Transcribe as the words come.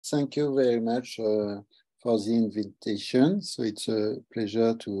thank you very much for the invitation. So it's a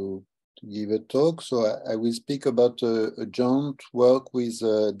pleasure to give a talk. So I will speak about a joint work with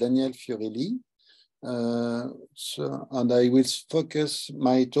Daniel Fiorilli. And I will focus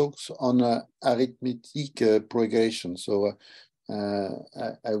my talks on arithmetic progression. So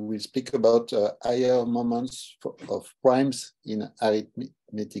I will speak about higher moments of primes in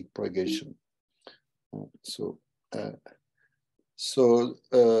arithmetic progression.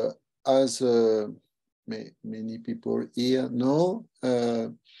 As many people here know,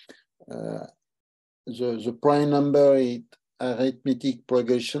 the prime number in arithmetic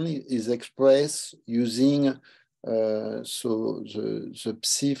progression is expressed using the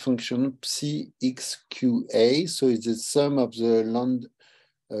psi function psi xqa. So it's the sum of the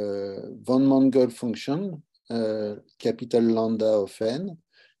von Mongol function, capital lambda of n,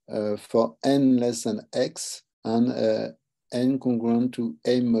 for n less than x, and n congruent to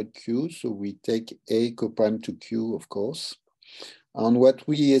a mod q. So we take a coprime to q, of course. And what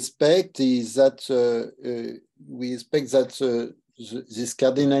we expect is that this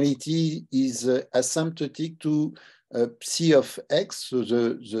cardinality is asymptotic to psi of x, so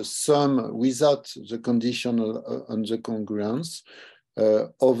the sum without the condition on the congruence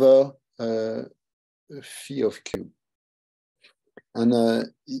over phi of q. And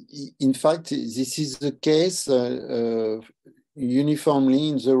in fact, this is the case uniformly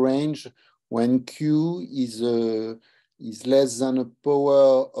in the range when q is less than a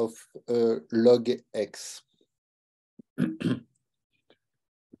power of log x.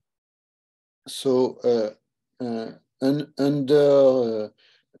 So under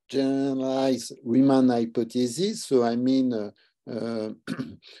generalized Riemann hypothesis, so I mean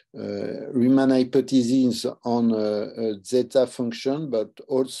Riemann hypothesis on zeta function, but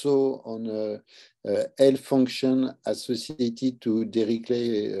also on L function associated to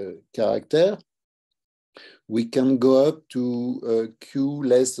Dirichlet character, we can go up to q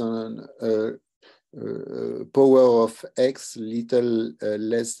less than power of x, little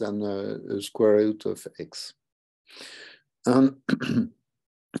less than square root of x. And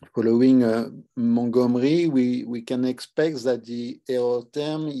following Montgomery, we can expect that the error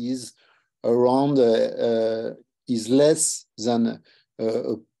term is around is less than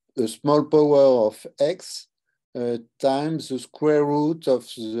a small power of x times the square root of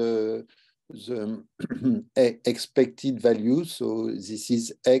the expected value. So this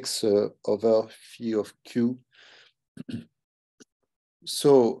is x over phi of q.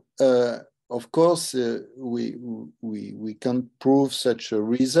 So of course we can't prove such a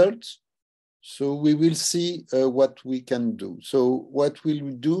result. So we will see what we can do. So what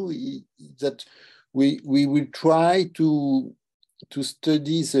we'll do is that we will try to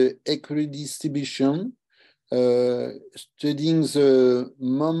study the equidistribution, studying the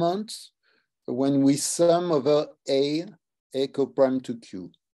moments when we sum over a coprime to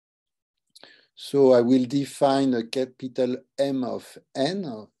q. So I will define a capital M of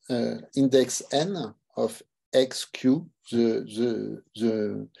n, index n of xq,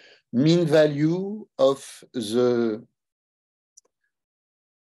 the mean value of the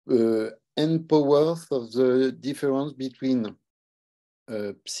n powers of the difference between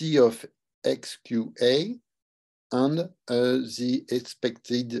psi of xqa and the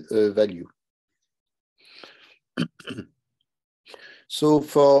expected value. So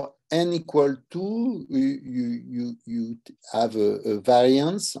for n equal 2, you have a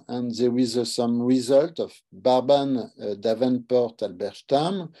variance, and there is some result of Barban, Davenport,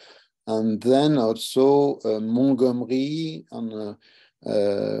 Alberstam, and then also Montgomery and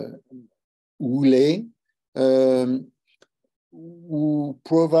Houlet, who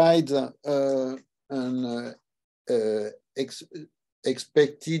provide an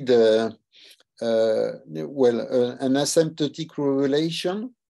expected an asymptotic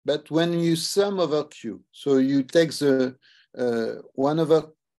correlation, but when you sum over q, so you take the 1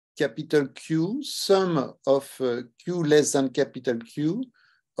 over capital Q, sum of q less than capital Q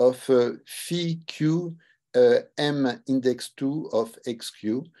of phi q m index 2 of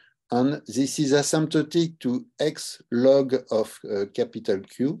xq, and this is asymptotic to x log of capital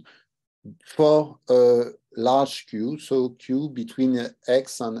Q for large q, so q between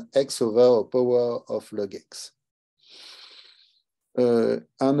x and x over a power of log x.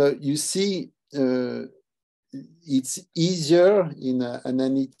 And you see, it's easier in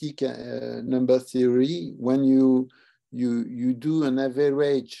analytic number theory when you do an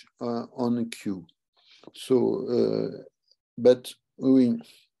average on q. So, but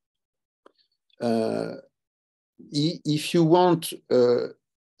if you want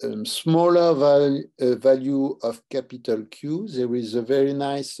smaller value of capital Q, there is a very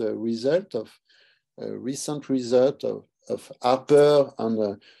nice result of recent result of Harper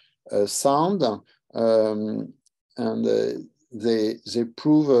and Sound, and they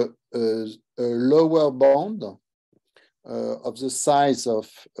prove a lower bound of the size of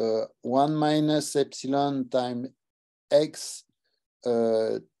 1 minus epsilon times x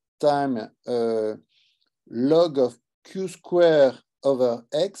time log of q square over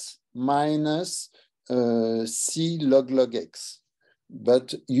x minus c log x,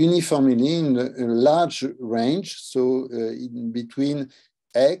 but uniformly in a large range, so in between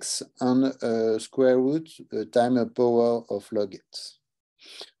x and square root times a power of log x.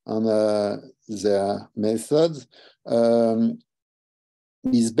 And their method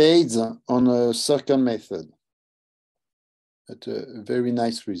is based on a circle method, but a very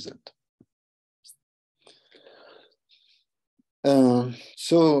nice result.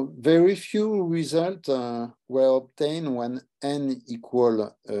 So very few results were obtained when n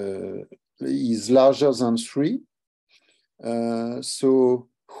equal is larger than 3. So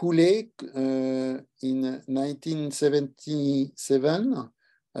Houlet in 1977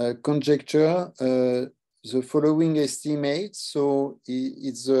 conjecture the following estimate. So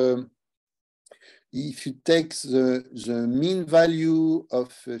it's if you take the mean value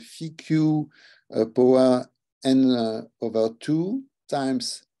of phi q power n over 2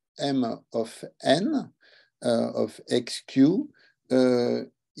 times m of n of xq,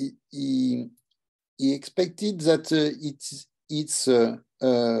 he expected that it's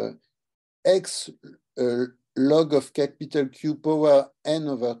x log of capital Q power n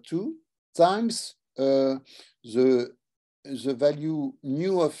over 2 times the value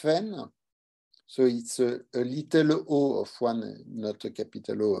mu of n. So it's a little o of 1, not a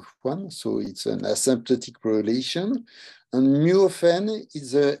capital O of 1. So it's an asymptotic relation. And mu of n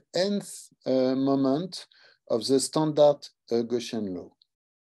is the nth moment of the standard Gaussian law.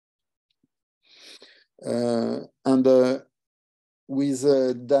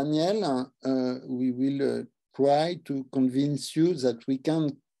 With Daniel, we will try to convince you that we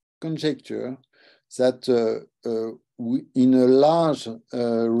can conjecture that in a large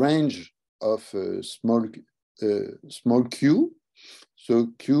range of small q, so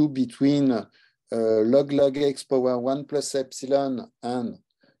q between log x power 1 plus epsilon and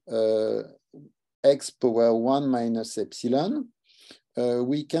x power 1 minus epsilon,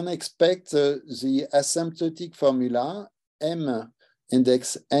 we can expect the asymptotic formula m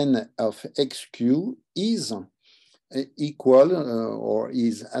index n of xq is equal or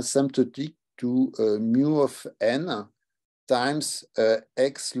is asymptotic to mu of n times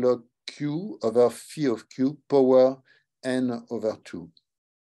x log q over phi of q power n over 2.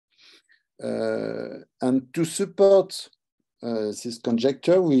 And to support this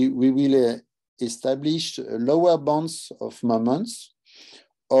conjecture, we will establish lower bounds of moments,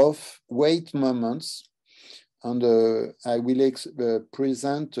 of weight moments, and I will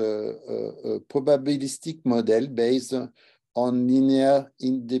present a probabilistic model based on linear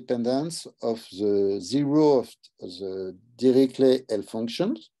independence of the zero of the Dirichlet L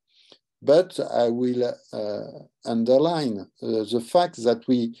functions. But I will underline the fact that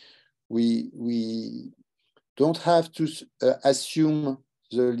we don't have to assume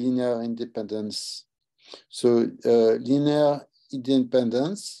the linear independence. So linear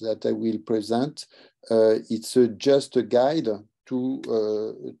independence that I will present, it's just a guide to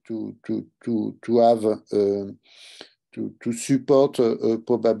support a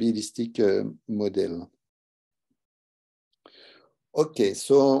probabilistic model. Okay,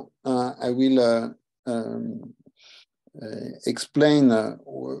 so I will explain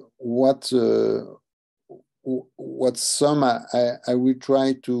what sum I will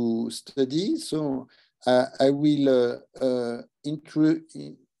try to study. So I will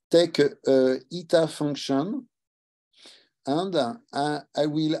take a eta function, and I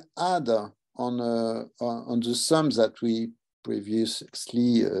will add on the sums that we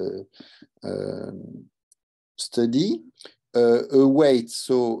previously study a weight.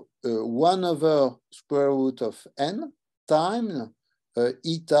 So 1 over square root of n times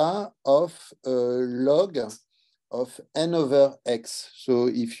eta of log of n over x. So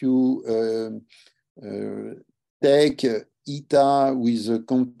if you take eta with a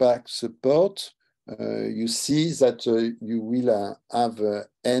compact support, you see that you will have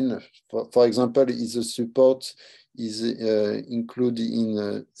n, for example, if the support is included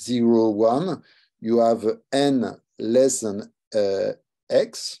in 0, 1, you have n less than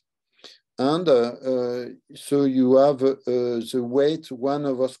x, and so you have the weight 1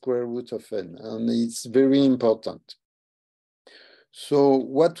 over square root of n, and it's very important. So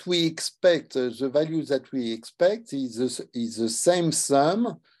what we expect, the value that we expect is the same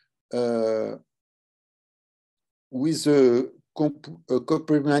sum with a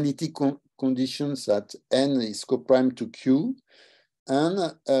coprimality conditions that n is coprime to q and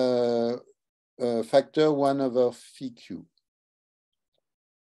factor 1 over phi q.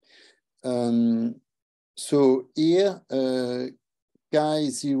 So here,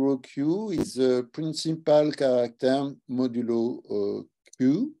 chi0q is the principal character modulo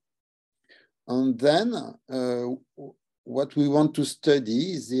q. And then what we want to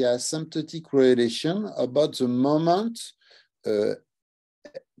study is the asymptotic correlation about the moment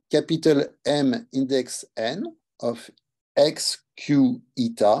capital M index n of x, q,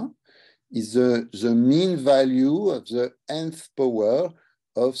 eta is the mean value of the nth power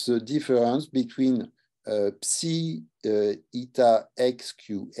of the difference between psi eta x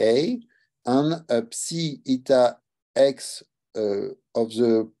q a and psi eta x of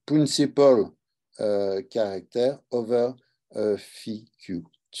the principal character over phi q.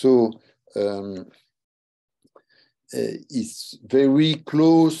 So it's very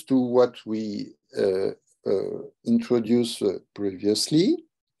close to what we introduced previously.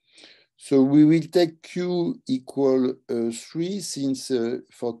 So we will take q equal 3 since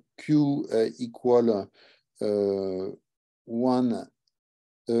for q equal 1,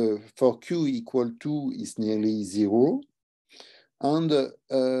 for q equal 2 is nearly 0. And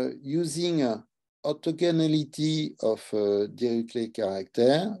using orthogonality of Dirichlet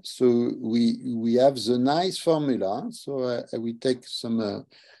character, so we have the nice formula. So I will take some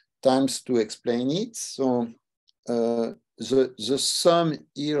times to explain it. So the sum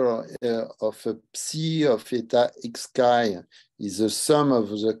here of psi of eta x chi is the sum of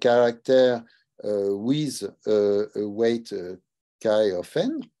the character with a weight chi of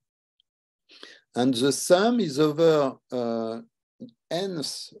n. And the sum is over n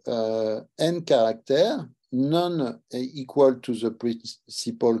character, non equal to the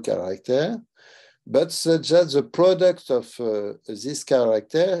principal character, but such that the product of this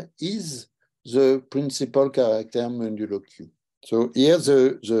character is the principal character modulo q. So here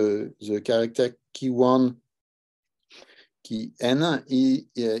the character q1, kn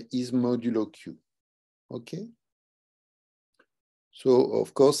is modulo q. Okay. So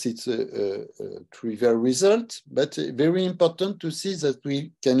of course it's a trivial result, but very important to see that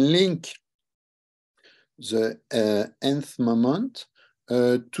we can link the nth moment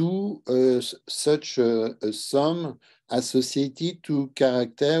to such a sum associated to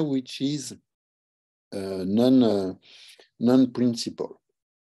character which is non-principal.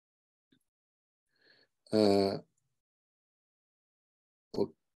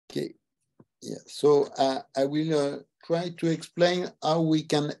 Okay, yeah. So I will try to explain how we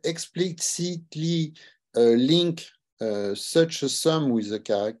can explicitly link such a sum with a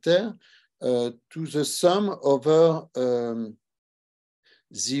character to the sum over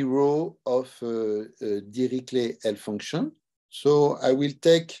 0 of Dirichlet L function. So I will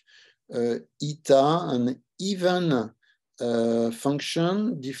take eta, an even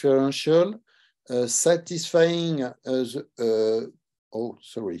function differential satisfying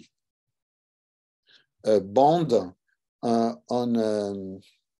bond on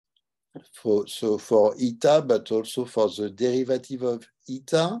for eta, but also for the derivative of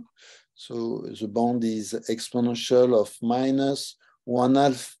eta. So the bond is exponential of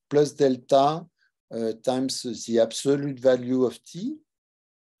 -1/2 plus delta times the absolute value of t.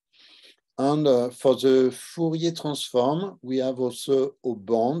 And for the Fourier transform, we have also a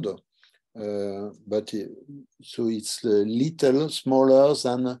bond, but so it's a little smaller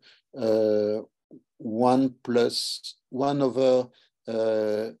than 1 over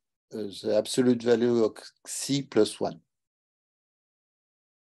the absolute value of c plus 1.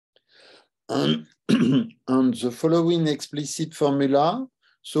 And the following explicit formula.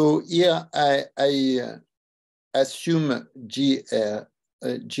 So here I assume GRH,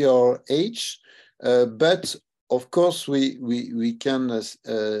 but of course we can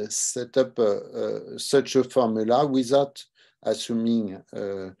set up such a formula without assuming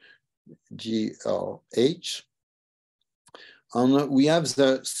GRH. And we have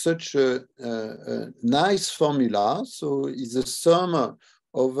such a nice formula. So it's a sum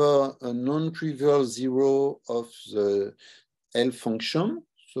over a non-trivial 0 of the L function.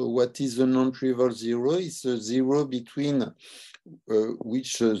 So what is the non-trivial 0? It's a 0 between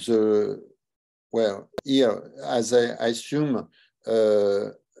which well, here, as I assume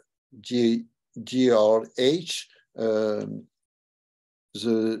GRH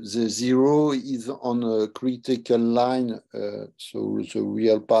the zero is on a critical line, so the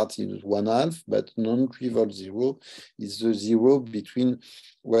real part is 1/2, but non-trivial zero is the zero between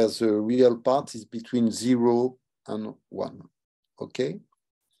where the real part is between 0 and 1. Okay.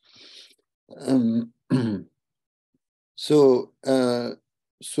 So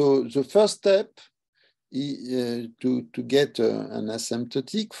the first step is, to get an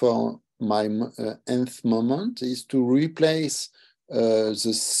asymptotic for my nth moment is to replace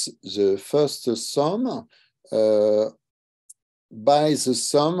the first sum by the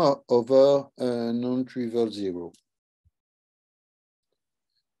sum over non-trivial zero.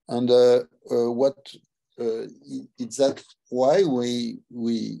 And it's that why we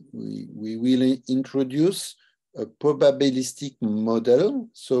will introduce a probabilistic model.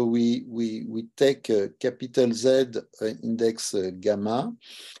 So we take a capital Z index gamma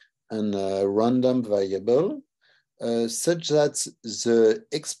and a random variable such that the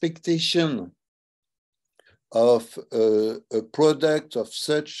expectation of a product of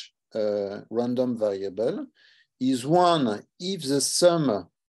such random variable is 1 if the sum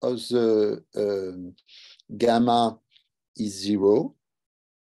of the gamma is 0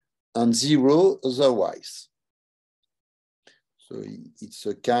 and 0 otherwise. So it's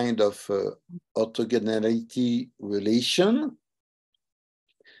a kind of orthogonality relation.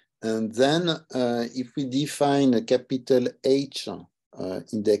 And then if we define a capital H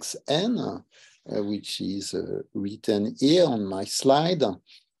index n, which is written here on my slide,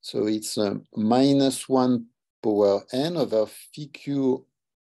 so it's -1 power n over phi q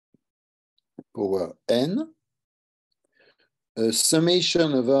power n, a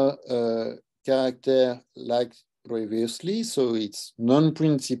summation over character like previously, so it's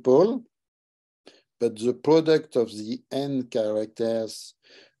non-principal, but the product of the n characters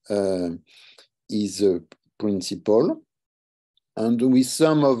is a principal, and we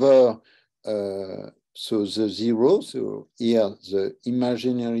sum over so the 0, so here the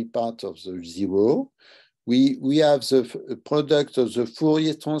imaginary part of the 0. We have the product of the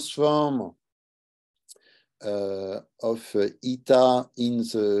Fourier transform of eta in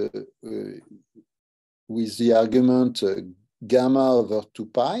the with the argument gamma over 2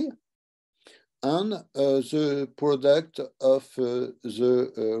 pi, and the product of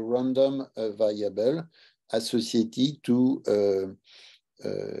the random variable associated to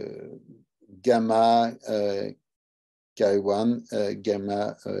gamma k1,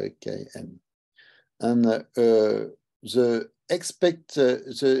 gamma kn. And the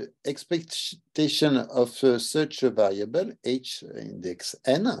expectation of such a variable, h index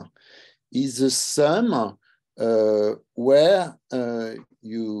n, is the sum where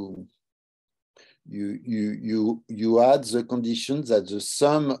you add the condition that the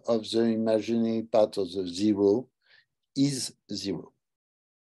sum of the imaginary part of the 0 is 0.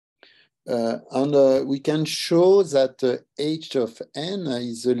 And we can show that h of n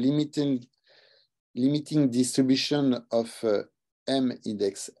is a limiting distribution of m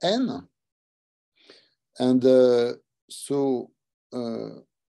index n. And so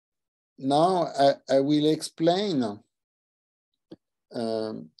now I will explain.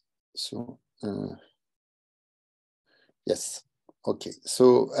 Yes, okay.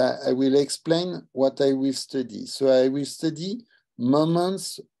 So I will explain what I will study. So I will study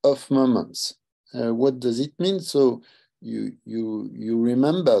moments of moments. What does it mean? So you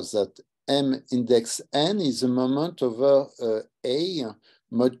remember that m index n is a moment over A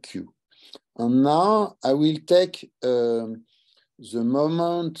mod q. And now I will take the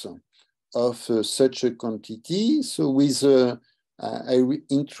moment of such a quantity. So with I will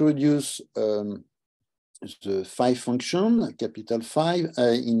introduce the phi function, capital phi,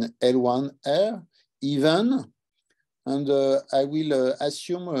 in L1R even. And I will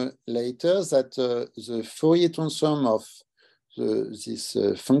assume later that the Fourier transform of this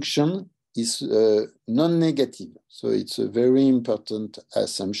function is non-negative. So it's a very important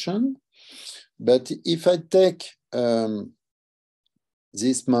assumption. But if I take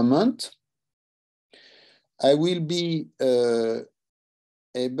this moment, I will be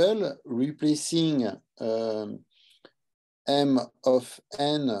able, replacing m of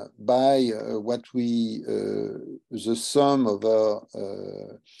n by what we, the sum over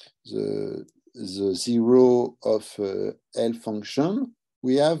the 0 of L function,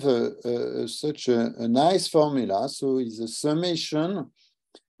 we have such a nice formula. So it's a summation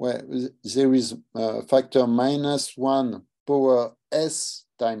where there is a factor -1 power s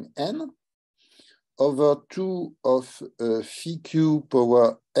times n over 2 of phi q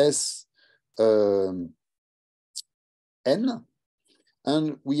power s n,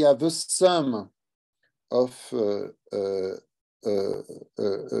 and we have a sum of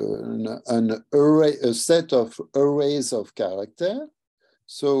an array, a set of arrays of characters.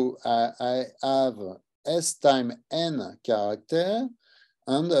 So I have S times n character,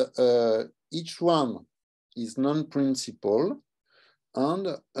 and each one is non-principal. And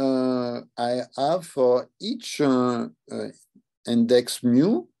I have for each index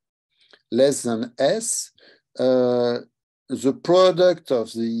mu less than S, the product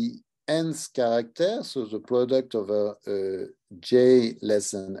of the nth character, so the product over j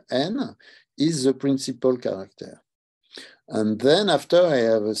less than n, is the principal character. And then after I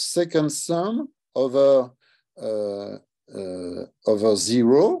have a second sum over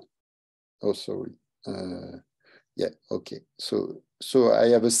zero. Oh, sorry. Yeah, okay. So I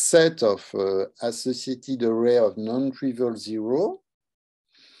have a set of associated array of non-trivial zero.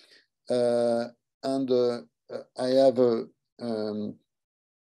 And I have a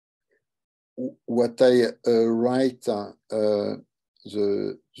what I write the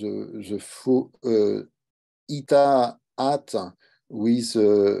eta at with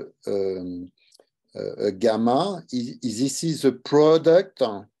a gamma. This is the product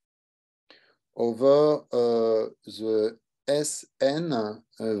over the Sn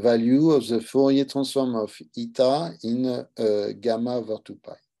value of the Fourier transform of eta in gamma over 2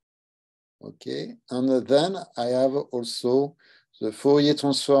 pi. Okay, and then I have also the Fourier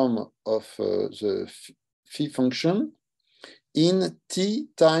transform of the phi function in t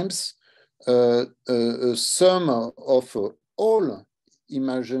times a sum of all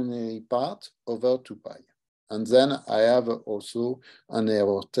imaginary part over 2 pi. And then I have also an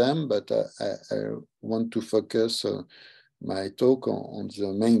error term, but I want to focus my talk on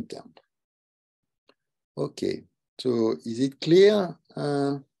the main term. Okay, so is it clear?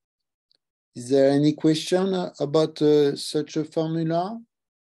 Is there any question about such a formula?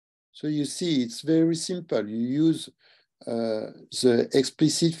 So you see, it's very simple. You use the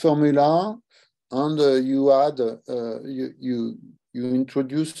explicit formula, and you add, you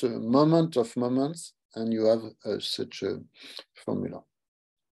introduce a moment of moments, and you have such a formula.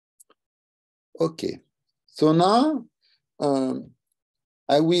 Okay, so now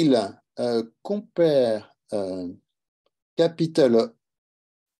I will compare capital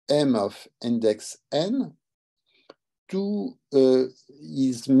M of index n to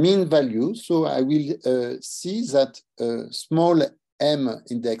his mean value. So I will see that small m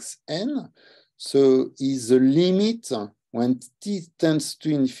index n, so is the limit when t tends to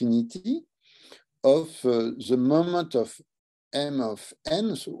infinity of the moment of m of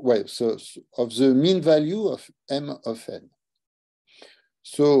n, so of the mean value of m of n.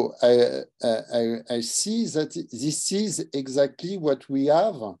 So I see that this is exactly what we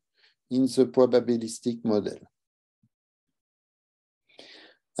have in the probabilistic model.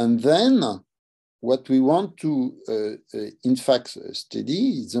 And then what we want to, in fact,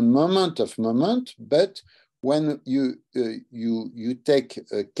 study is the moment of moment, but when you take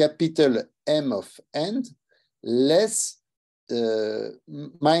a capital M of n less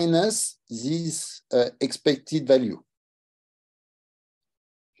minus this expected value.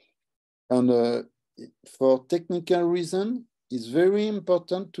 And for technical reason, it's very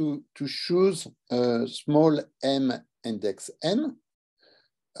important to choose small m index n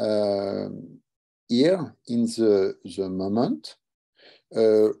here in the moment,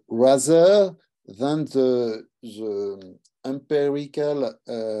 rather than the empirical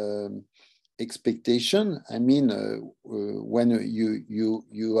expectation. I mean, when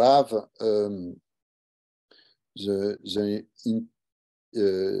you have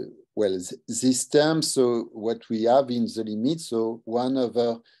well, this term, so what we have in the limit, so 1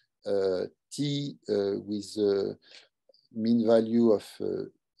 over t with the mean value of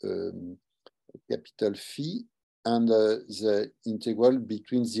capital phi, and the integral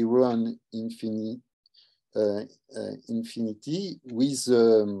between 0 and infinity with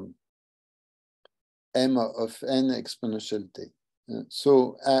m of n exponential t.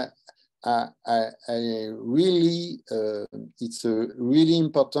 So I really, it's a really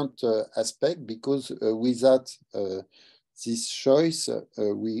important aspect, because without this choice,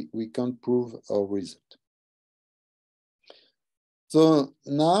 we can't prove our result. So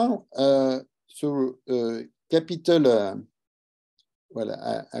now, capital,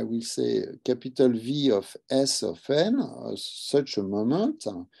 well, I will say capital V of S of n, such a moment,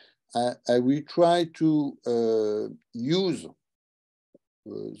 I will try to use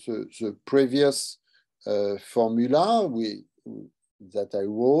the previous formula that I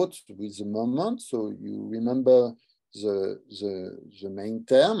wrote with the moment. So you remember the main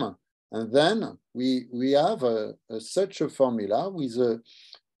term, and then we have such a formula with a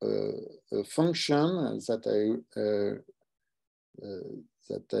function that I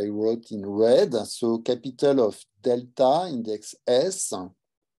that I wrote in red. So capital of delta index S.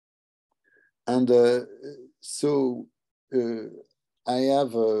 And so I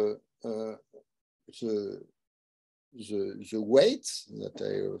have the weight that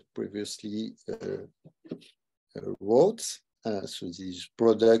I previously wrote. So this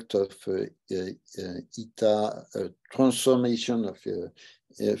product of eta transformation of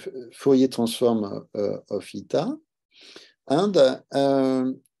Fourier transform of eta. And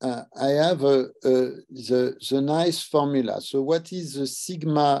I have the nice formula. So what is the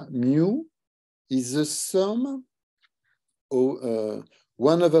sigma mu? Is the sum of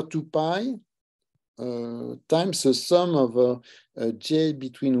 1 over 2 pi times the sum of j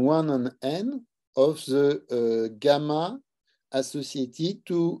between 1 and n of the gamma associated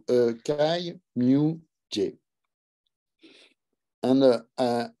to chi mu j. And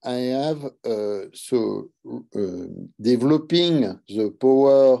I have, developing the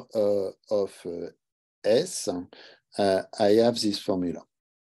power of S, I have this formula.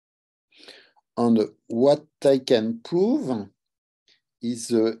 And what I can prove is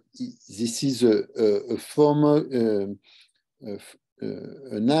this is a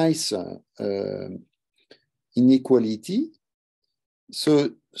nice inequality. So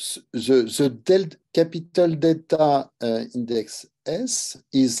the capital delta index S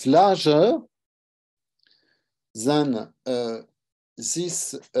is larger than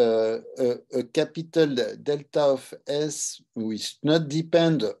this capital delta of S, which not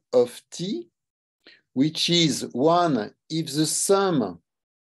depend of T, which is 1 if the sum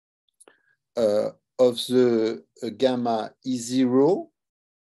of the gamma is 0,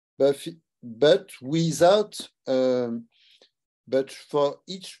 but without, but for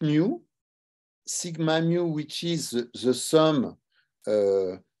each mu, sigma mu, which is the sum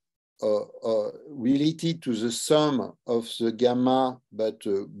related to the sum of the gamma, but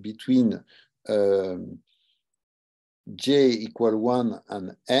between j equal 1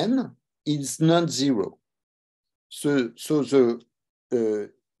 and n, is not 0. So the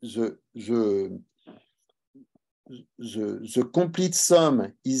complete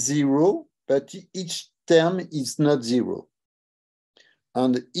sum is 0, but each term is not 0.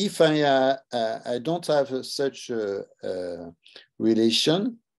 And if I don't have such a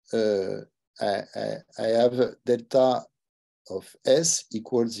relation, I have delta of S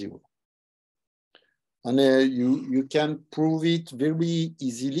equals 0. And you can prove it very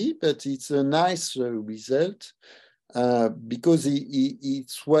easily, but it's a nice result because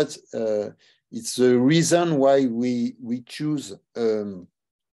it's what it's the reason why we choose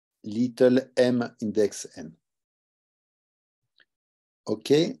little m index n.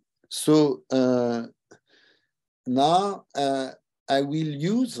 Okay, so now I will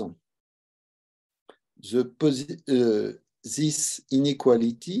use this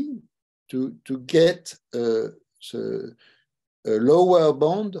inequality to get the lower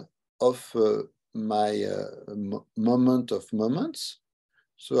bound of my moment of moments.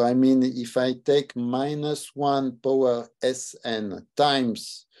 So I mean, if I take -1 power Sn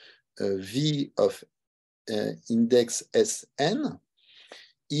times V of index Sn,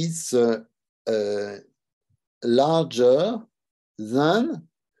 is larger than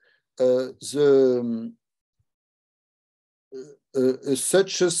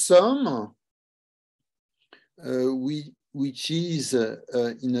such a sum, which is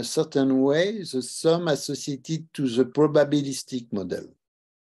in a certain way the sum associated to the probabilistic model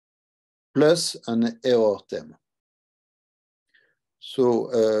plus an error term. So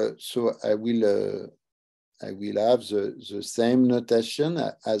I will have the same notation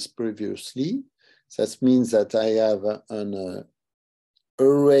as previously. That means that I have an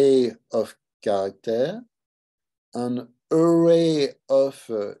array of characters, an array of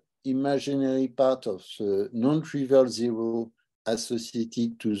imaginary part of the non-trivial zero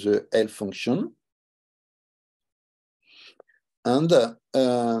associated to the L function. And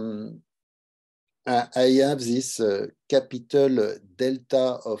I have this capital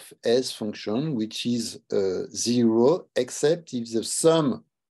delta of S function, which is 0, except if the sum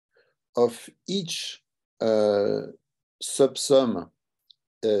of each subsum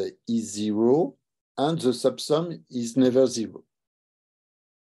is 0, and the subsum is never 0.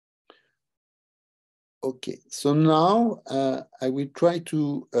 Okay, so now I will try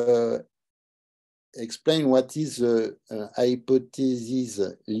to explain what is hypothesis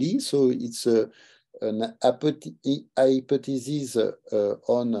Lie. So it's an hypothesis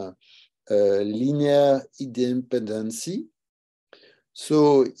on linear independency.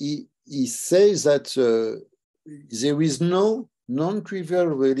 So he says that there is no non-trivial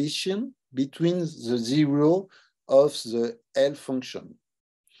relation between the zero of the L function.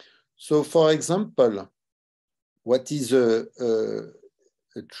 So for example, what is a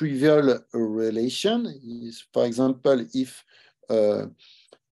trivial relation is, for example, if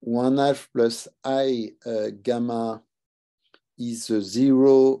 1/2 plus I gamma is the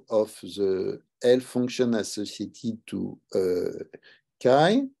 0 of the L function associated to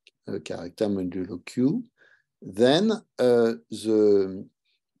chi, character modulo Q, then the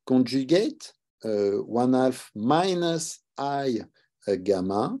conjugate 1/2 minus I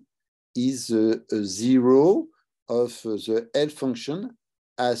gamma is 0 of the L function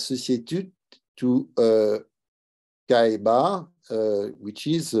associated to chi bar, which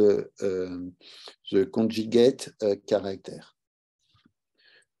is the conjugate character.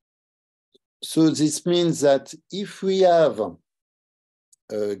 So this means that if we have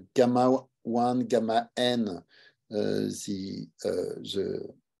gamma 1, gamma n, the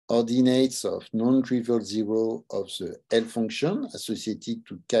ordinates of non-trivial 0 of the L function associated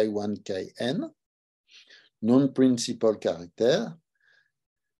to chi 1, chi n, non-principal character.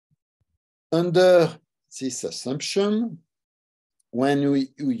 Under this assumption, when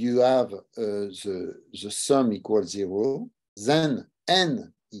you have the sum equals 0, then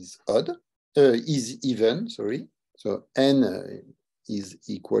n is odd, is even, sorry. So n is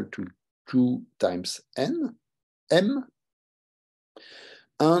equal to 2 times n, m.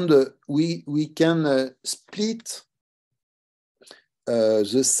 And we can split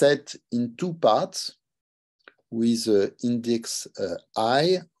the set in 2 parts with index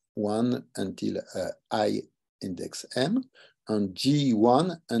I, 1 until I index m, and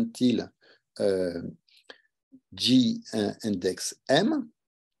G1 until G index m,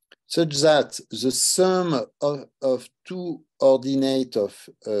 such that the sum of 2 ordinates of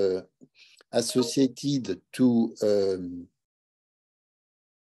associated to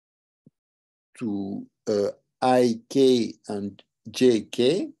ik and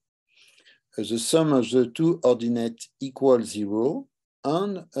jk, the sum of the 2 ordinates equals 0,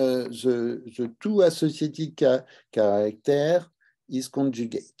 and the 2 associated character is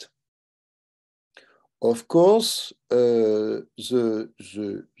conjugate. Of course, the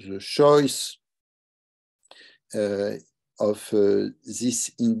choice of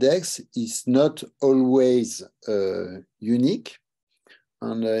this index is not always unique,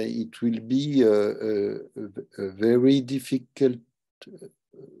 and it will be a very difficult.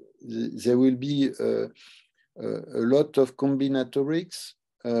 There will be a lot of combinatorics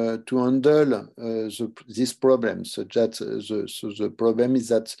to handle this problem. So that the problem is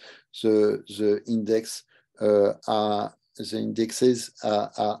that the indexes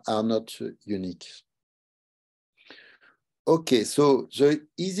are not unique. Okay, so the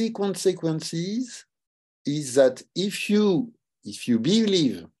easy consequences is that if you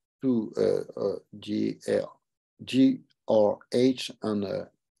believe to G or H and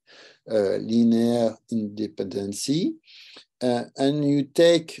linear independency, and you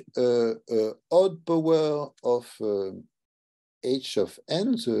take odd power of H of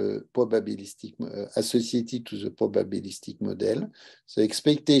n, the probabilistic associated to the probabilistic model, the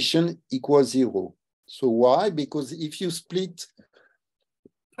expectation equals 0. So why? Because if you split,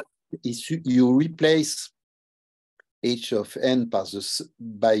 you replace H of n by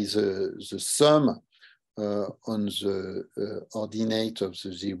the sum on the ordinate of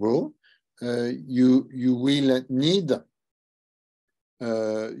the 0, you will need,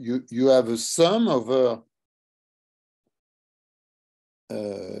 you have a sum over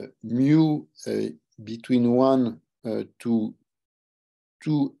mu between 1 to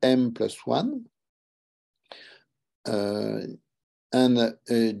 2m plus 1, and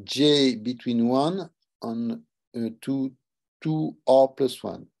j between 1 and 2r plus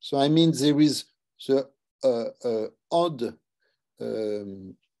 1. So I mean there is the odd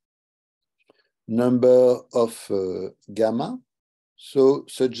number of gamma, so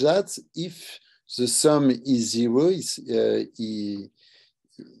such that if the sum is 0,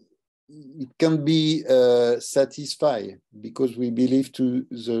 it can be satisfied because we believe to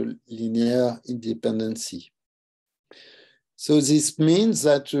the linear independency. So this means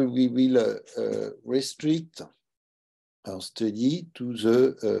that we will restrict our study to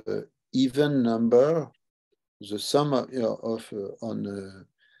the even number, the sum of on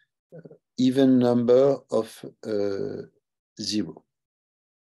even number of 0.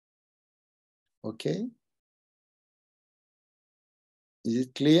 Okay? Is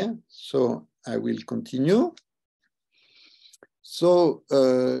it clear? So I will continue. So,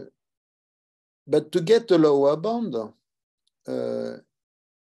 but to get a lower bound,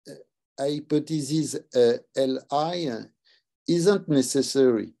 hypothesis Li isn't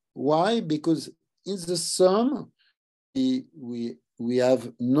necessary. Why? Because in the sum, we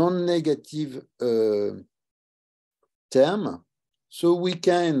have non-negative term, so we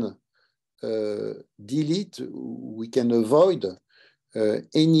can delete, we can avoid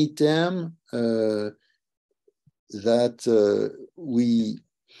any term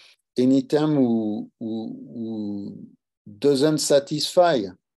any term who doesn't satisfy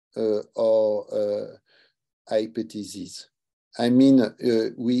our hypothesis. I mean,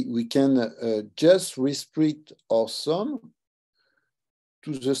 we can just restrict our sum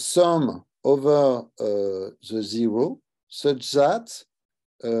to the sum over the zero, such that,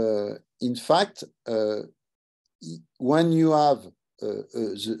 in fact, when you have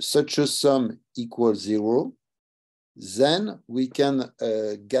such a sum equals zero, then we can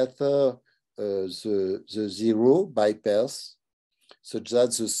gather the zero by pairs, such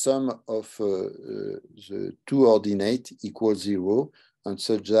that the sum of the two ordinates equals zero, and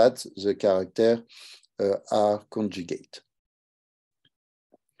such that the characters are conjugate.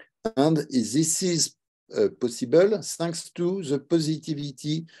 And this is possible thanks to the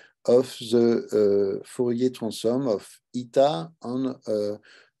positivity of the Fourier transform of eta and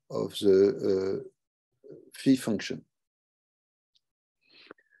of the phi function.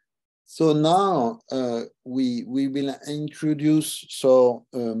 So now we will introduce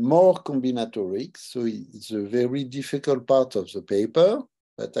more combinatorics. So it's a very difficult part of the paper,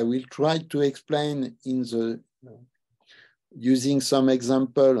 but I will try to explain in the using some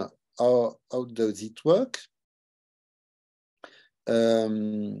example how does it work.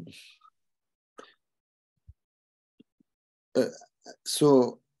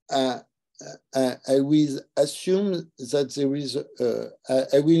 I will assume that there is,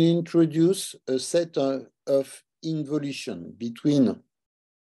 I will introduce a set of involution between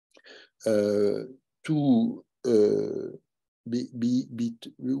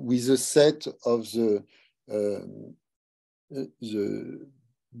with a set of the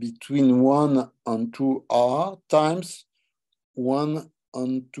between 1 and 2r times 1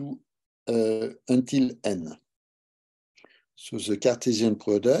 and 2 until n. So the Cartesian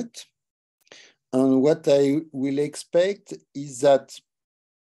product. And what I will expect is that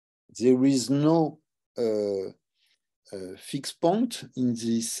there is no fixed point in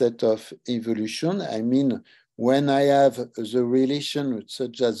this set of evolution. I mean, when I have the relation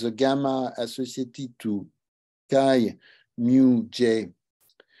such as the gamma associated to chi mu j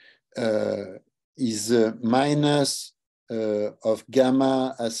is minus of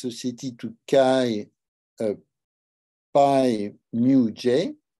gamma associated to chi pi mu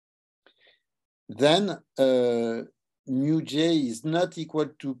j, then mu j is not equal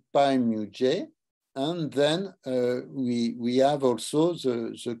to pi mu j, and then we have also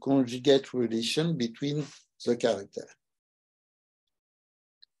the conjugate relation between the characters.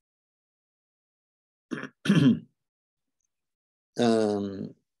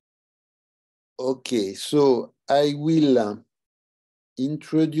 Okay, so I will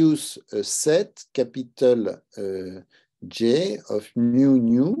introduce a set capital J of mu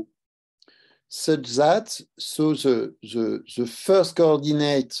nu, such that the first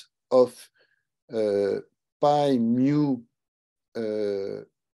coordinate of pi mu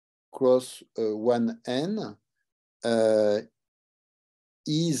cross 1n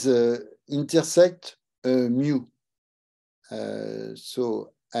is intersect mu.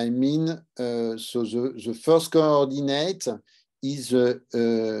 So I mean, so the first coordinate is of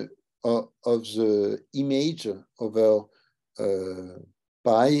the image over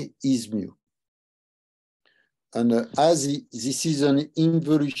pi is mu. And as this is an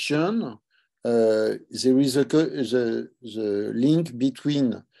involution, there is the link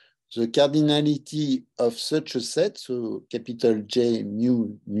between the cardinality of such a set, so capital J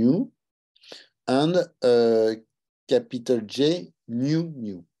mu nu, and capital J mu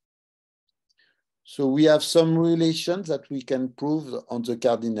nu. So we have some relations that we can prove on the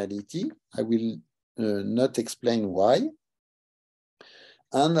cardinality. I will not explain why.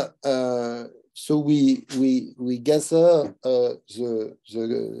 And so we gather the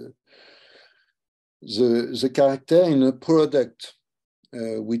character in a product,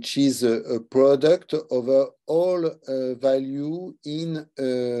 which is a product over all value in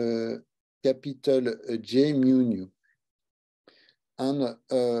capital J mu nu. And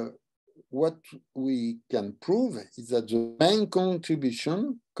what we can prove is that the main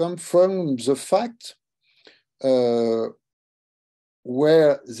contribution comes from the fact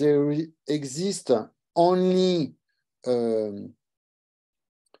where there exists only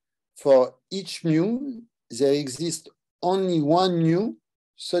for each mu, there exists only one nu,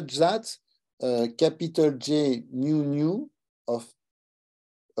 such that capital J mu nu of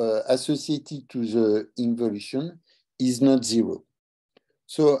associated to the involution is not 0.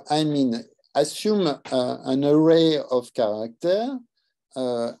 So I mean, assume an array of characters.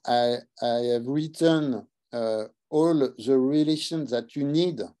 I have written all the relations that you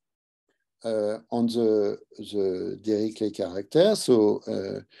need on the Dirichlet character. So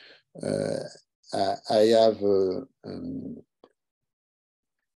I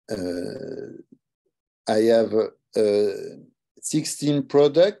have 16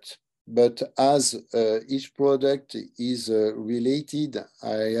 products, but as each product is related,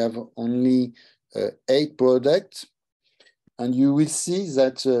 I have only 8 products. And you will see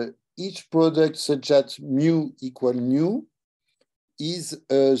that each product such that mu equal nu is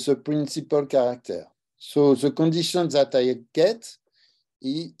the principal character. So the condition that I get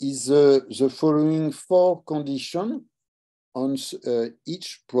is the following 4 conditions on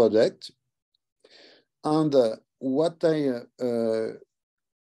each product. And what I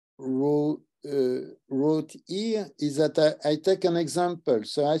wrote here is that I take an example.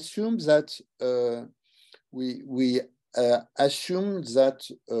 So I assume that we assume that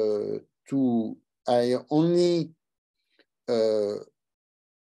I only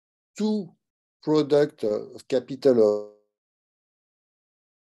 2 products of capital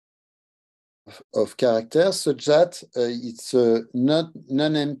of characters such that it's not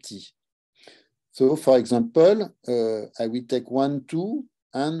non-empty. So for example, I will take 1, 2,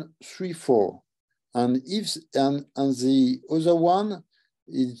 and 3, 4. And if and the other one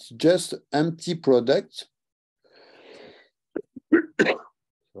is just empty product.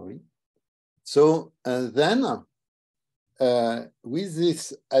 Sorry. So then with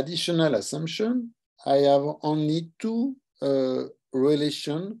this additional assumption, I have only 2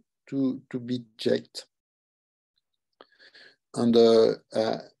 relations to be checked. And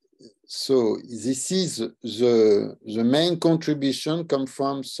so this is the main contribution come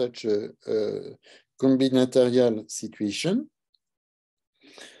from such a combinatorial situation.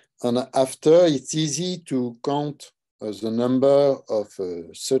 And after, it's easy to count the number of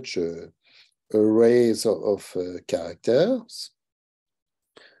such arrays of characters.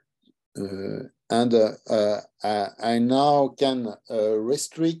 And I now can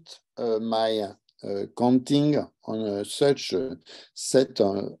restrict my counting on such a set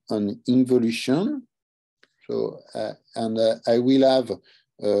on involution. So, and I will have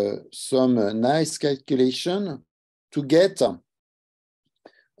some nice calculation to get.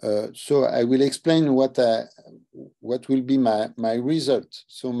 So I will explain what will be my result.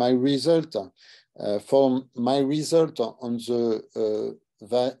 So my result, for my result on the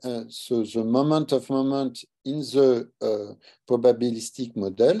so the moment of moment in the probabilistic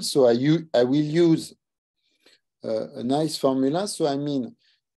model. So I will use a nice formula. So I mean,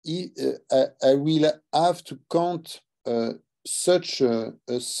 I will have to count such a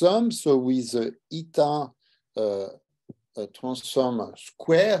sum. So with eta transform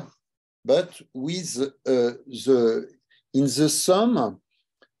square, but with in the sum.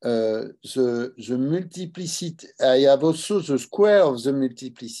 The multiplicity, I have also the square of the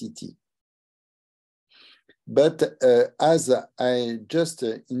multiplicity. But as I just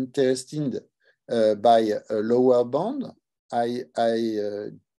interested by a lower bound, I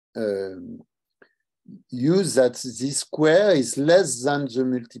use that this square is less than the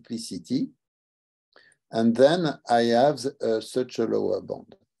multiplicity. And then I have such a lower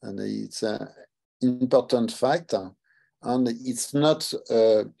bound. And it's an important fact. And it's not,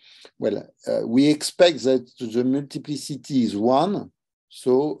 we expect that the multiplicity is 1,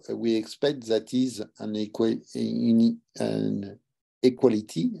 so we expect that is an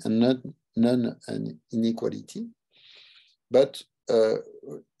equality and not an inequality. But,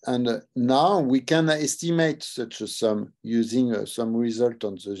 and now we can estimate such a sum using some result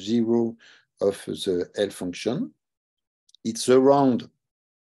on the 0 of the L function. It's around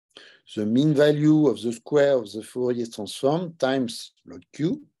the mean value of the square of the Fourier transform times log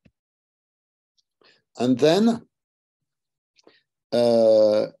Q. And then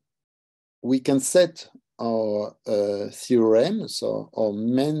we can set our theorem, so our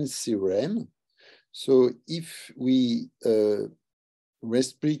main theorem. So if we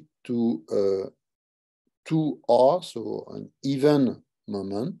restrict to 2R, so an even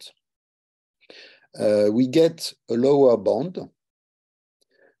moment, we get a lower bound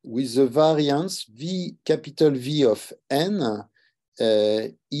with the variance V, capital V of N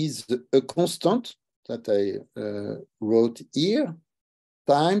is a constant that I wrote here,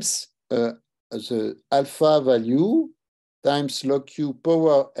 times the alpha value times log Q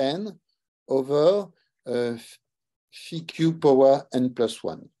power N over phi Q power N plus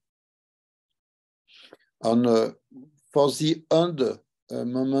 1. And for the end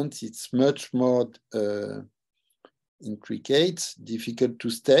moment, it's much more intricate, difficult to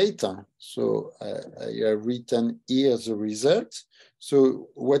state. So I have written here the result. So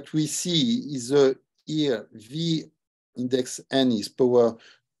what we see is here V index n is power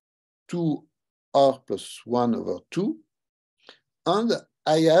 2r plus 1 over 2. And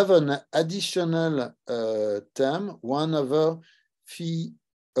I have an additional term, 1 over phi,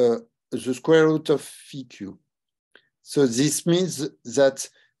 the square root of phi q. So this means that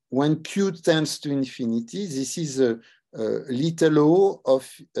when q tends to infinity, this is a little o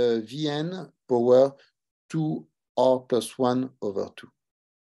of Vn power 2r plus 1 over 2.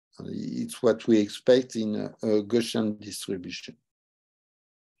 And it's what we expect in a Gaussian distribution.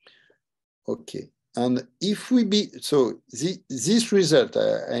 Okay. And if we so this result,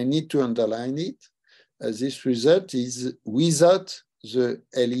 I need to underline it. This result is without the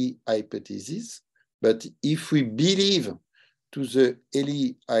LE hypothesis. But if we believe to the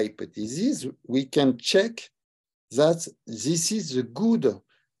LE hypothesis, we can check that this is a good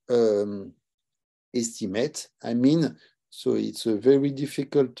estimate. I mean, so it's a very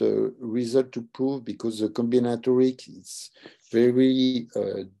difficult result to prove because the combinatoric is very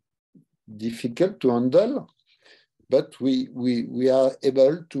difficult to handle, but we are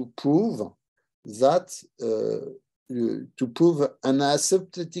able to prove that, to prove an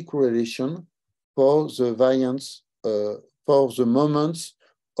asymptotic relation for the variance, for the moments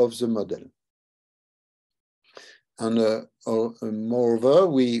of the model. And moreover,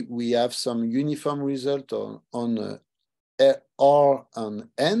 we have some uniform result on R and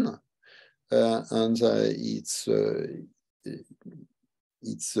N, and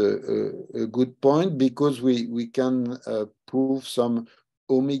it's a good point because we can prove some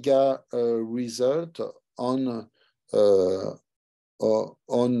omega result on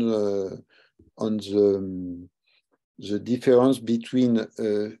the difference between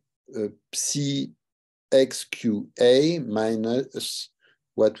psi xqa minus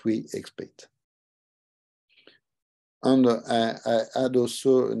what we expect. And I had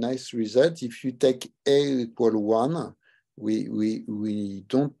also a nice result. If you take A equal 1, we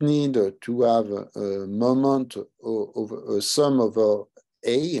don't need to have a moment of a sum over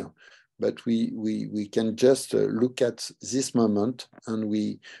A, but we can just look at this moment and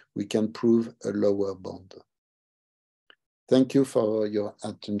we can prove a lower bound. Thank you for your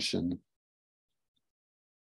attention.